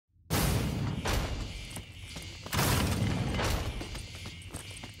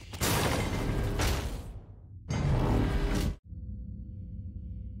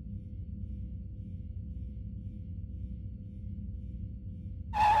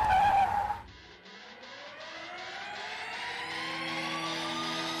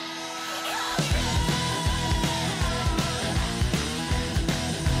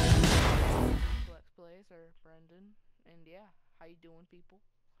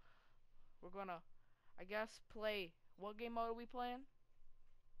We're gonna, I guess, play. What game mode are we playing?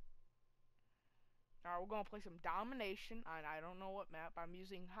 Alright, we're gonna play some domination. I don't know what map. I'm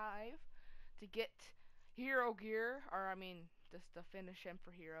using Hive to get hero gear, or I mean, just to finish him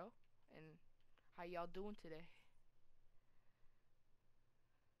for hero. And how y'all doing today?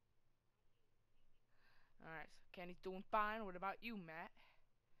 Alright, so Kenny's doing fine. What about you, Matt?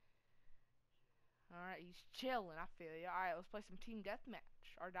 Alright, he's chilling. I feel you. Alright, let's play some team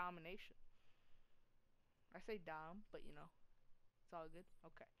deathmatch or domination. I say dom, but you know, it's all good.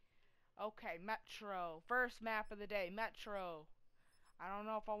 Okay. Okay, Metro. First map of the day, Metro. I don't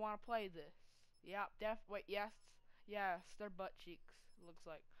know if I want to play this. Yep, wait, yes. Yes, they're butt cheeks, looks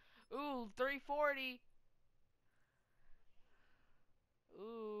like. Ooh, 340.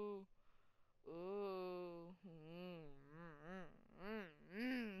 Ooh. Ooh.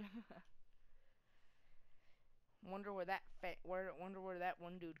 Wonder where that wonder where that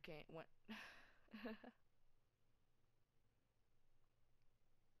one dude went.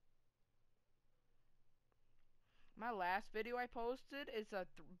 My last video I posted is a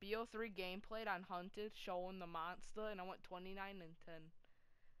BO3 gameplay on Hunted showing the monster, and I went 29 and 10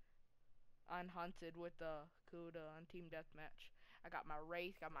 on Hunted with the Kuda on Team Deathmatch. I got my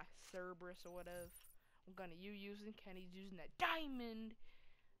Wraith, got my Cerberus or whatever. I'm gonna using Kenny's using that diamond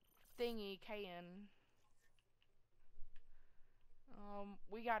thingy can.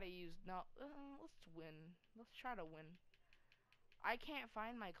 We gotta use no. Let's win. Let's try to win. I can't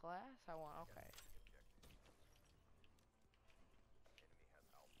find my class. I want. Okay.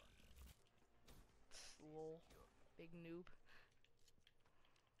 Lol. Big noob.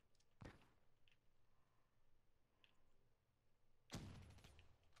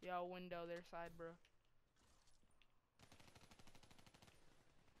 Yo, window their side, bro.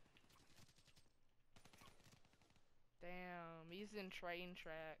 Damn, he's in train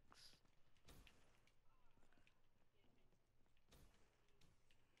tracks.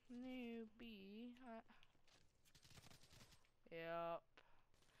 Newbie. Yep.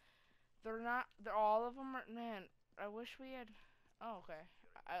 They're not. They're all of them are. Man, I wish we had. Oh, okay.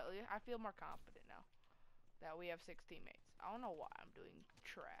 I feel more confident now that we have 6 teammates. I don't know why I'm doing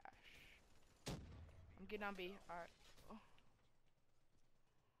trash. I'm getting on B. Alright. Oh.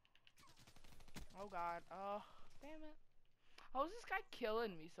 Oh god. Oh, damn it. How is this guy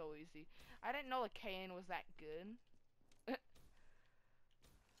killing me so easy? I didn't know the KN was that good.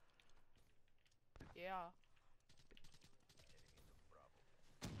 Yeah.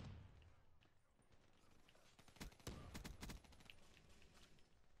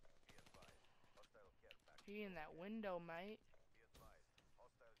 He in that window, mate.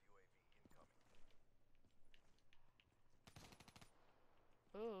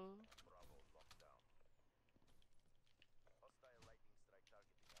 Ooh.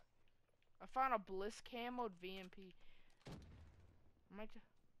 I found a Bliss camoed VMP.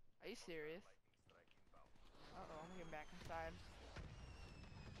 Are you serious? Uh-oh, I'm getting back inside.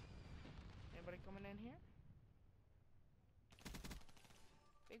 Anybody coming in here?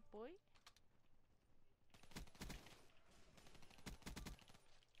 Big boy?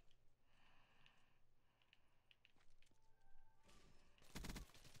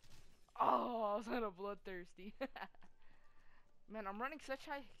 Oh, I was on a bloodthirsty. Man, I'm running such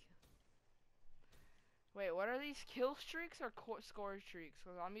high. Wait, what are these kill streaks or score streaks?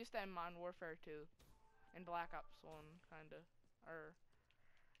 Because I'm used to in Modern Warfare 2 and Black Ops 1, kinda, or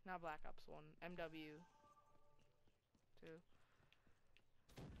not Black Ops 1, MW 2.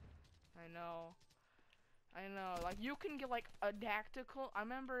 I know. I know, like you can get like a tactical. I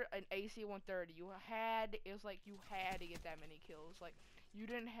remember an AC-130. It was like you had to get that many kills. Like you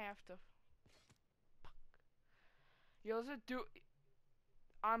didn't have to. You also do.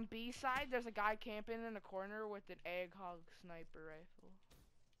 On B side, there's a guy camping in the corner with an egg hog sniper rifle.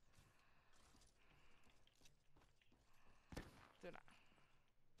 Dude,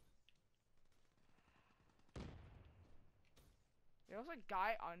 there was a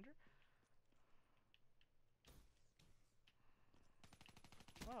guy under.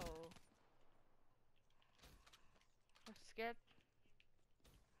 Whoa. I'm scared.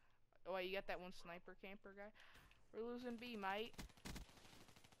 Oh, wait, you got that one sniper camper guy? We're losing B, mate.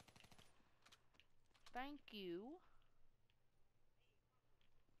 Thank you.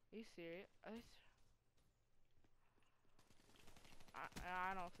 Are you serious?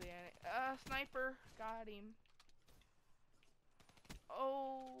 I don't see any. Sniper. Got him.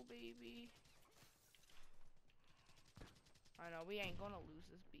 Oh, baby. I know, we ain't gonna lose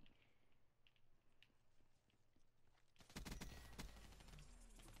this B.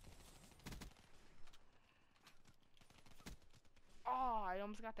 Oh, I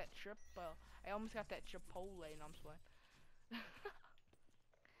almost got that triple. I almost got that Chipotle, and I'm playing.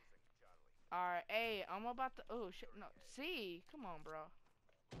 Alright, hey, I'm about to. Oh shit, no. See, come on, bro.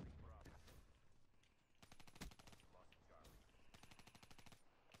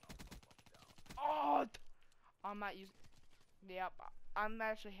 Oh, I'm not using. Yep, I'm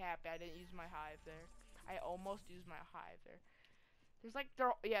actually happy I didn't use my hive there. I almost used my hive there. There's like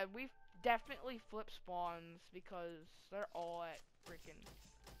yeah, we've definitely flipped spawns because they're all at freaking.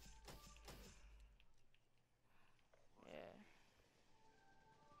 Yeah.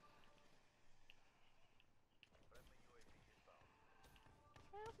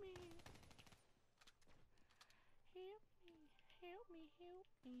 Help me. Help me. Help me. Help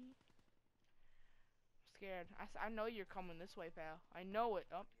me. I'm scared. I know you're coming this way, pal. I know it.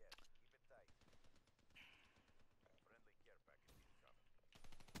 Oh.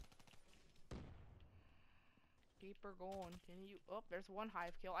 Keep her going. Can you? Oh, there's one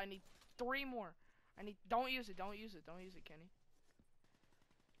hive kill. I need 3 more. I need. Don't use it. Don't use it. Don't use it, Kenny.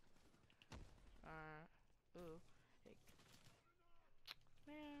 Ooh. Hey.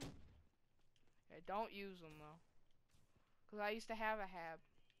 Man. Yeah, don't use them though. Cause I used to have a hab.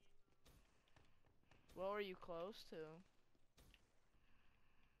 What were you close to?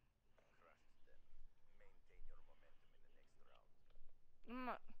 I'm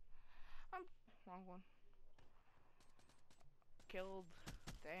not. I'm wrong one. Killed.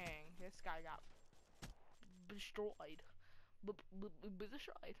 Dang, this guy got destroyed.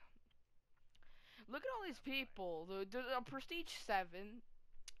 Destroyed. Look at all these people. The prestige 7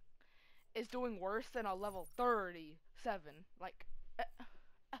 is doing worse than a level 37. Like,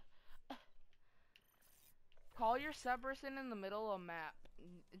 call your Cerberus in the middle of a map.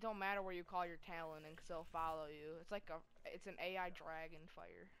 It don't matter where you call your Talon and they'll follow you. It's like it's an AI dragon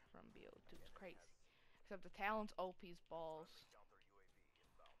fire from BO2. It's crazy. Except the Talon's OP's balls.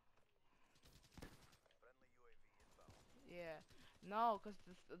 Yeah. No, cause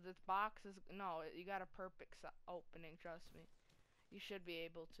this box is no. You got a perfect opening. Trust me. You should be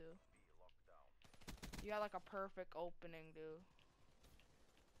able to. You got like a perfect opening, dude.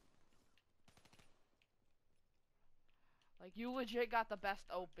 Like you legit got the best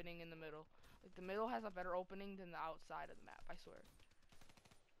opening in the middle. Like the middle has a better opening than the outside of the map. I swear.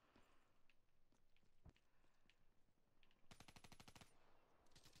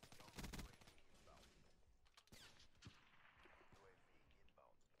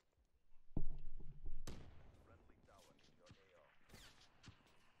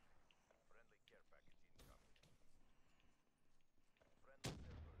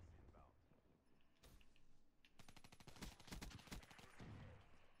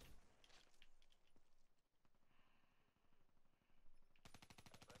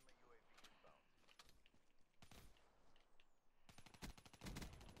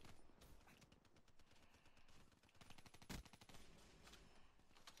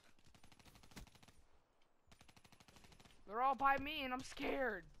 They're all by me and I'm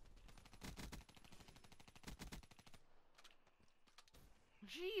scared.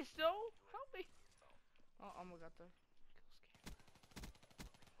 Jeez, so help me. Oh, I'm gonna got the kill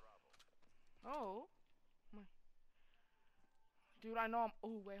scan. Oh, my. Dude, I know I'm.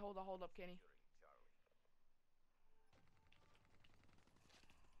 Oh, wait, hold up, Kenny.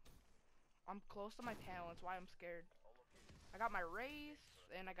 I'm close to my talents. Why I'm scared? I got my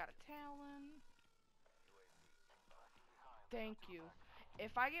race and I got a talon. Thank you.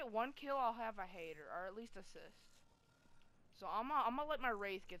 If I get 1 kill, I'll have a hater or at least assist. So I'm gonna let my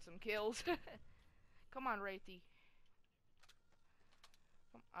wraith get some kills. Come on, Wraithy.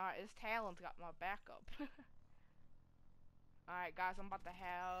 Alright, his talon's got my backup. Alright, guys, I'm about to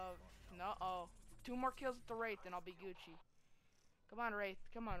have. No, 2 more kills with the wraith, and I'll be Gucci. Come on, Wraith.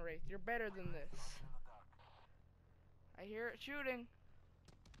 Come on, Wraith. You're better than this. I hear it shooting.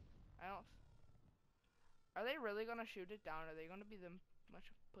 I don't. Are they really gonna shoot it down? Are they gonna be them much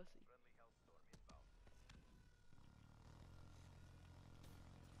of a pussy?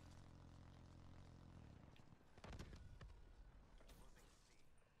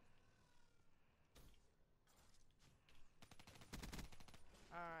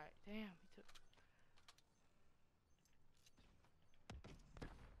 Alright, damn, he took.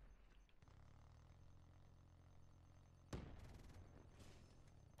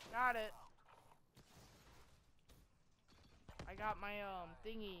 Got it. I got my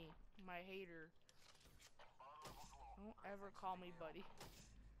thingy, my hater. Don't ever call me buddy.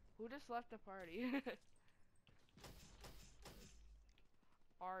 Who just left the party?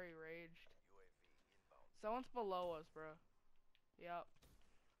 Ari raged. Someone's below us, bro. Yep.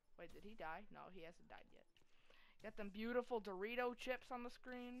 Wait, did he die? No, he hasn't died yet. Got them beautiful Dorito chips on the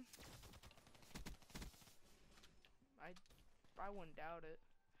screen. I wouldn't doubt it.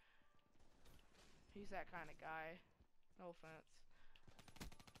 He's that kind of guy. No offense.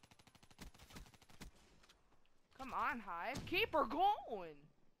 Come on, Hive. Keep her going.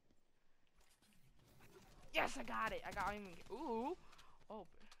 Yes, I got it. I got even. Ooh. Oh.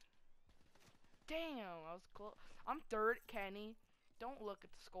 Damn, I was close. I'm third, Kenny. Don't look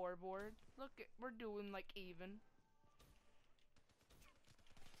at the scoreboard. Look at, we're doing like even.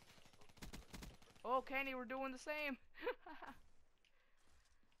 Oh, Kenny, we're doing the same.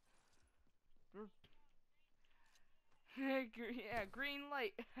 Yeah, green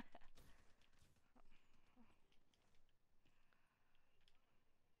light.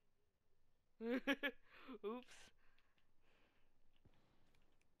 Oops.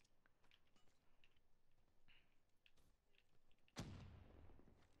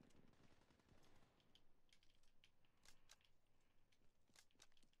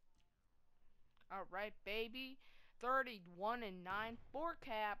 Alright, baby. 31 and 9, 4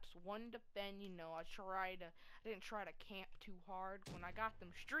 caps, 1 defend. You know, I didn't try to camp too hard when I got them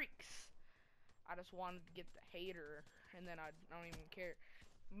streaks. I just wanted to get the hater, and then I don't even care.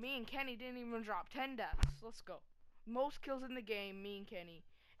 Me and Kenny didn't even drop 10 deaths. Let's go. Most kills in the game, me and Kenny.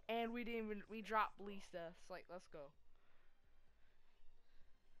 And we dropped least deaths. Like, let's go.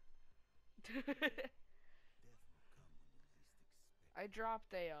 I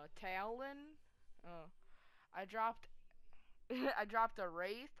dropped a Talon. I dropped I dropped a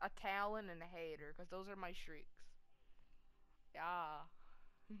Wraith, a Talon, and a Hater, cause those are my streaks. Yeah.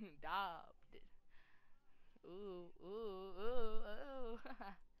 Dobbed. Ooh, ooh, ooh, ooh.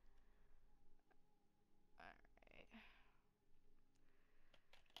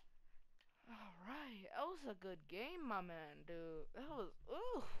 Alright, that was a good game, my man, dude. That was,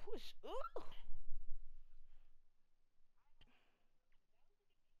 ooh, whoosh, ooh.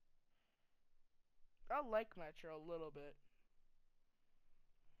 I like Metro a little bit.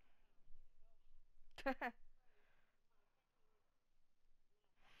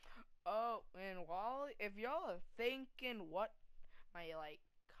 Oh, and Wally, if y'all are thinking what my, like,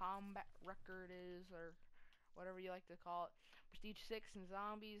 combat record is, or whatever you like to call it, Prestige 6 in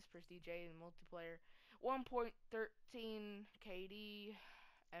Zombies, Prestige 8 in Multiplayer, 1.13 KD,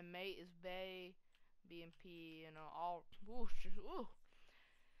 and Mate is Bay, BMP, you know, all, ooh, ooh.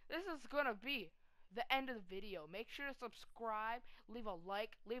 This is gonna be the end of the video. Make sure to subscribe, leave a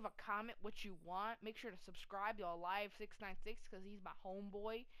like, leave a comment what you want. Make sure to subscribe to Alive 696 because he's my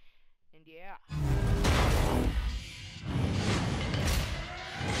homeboy. And yeah.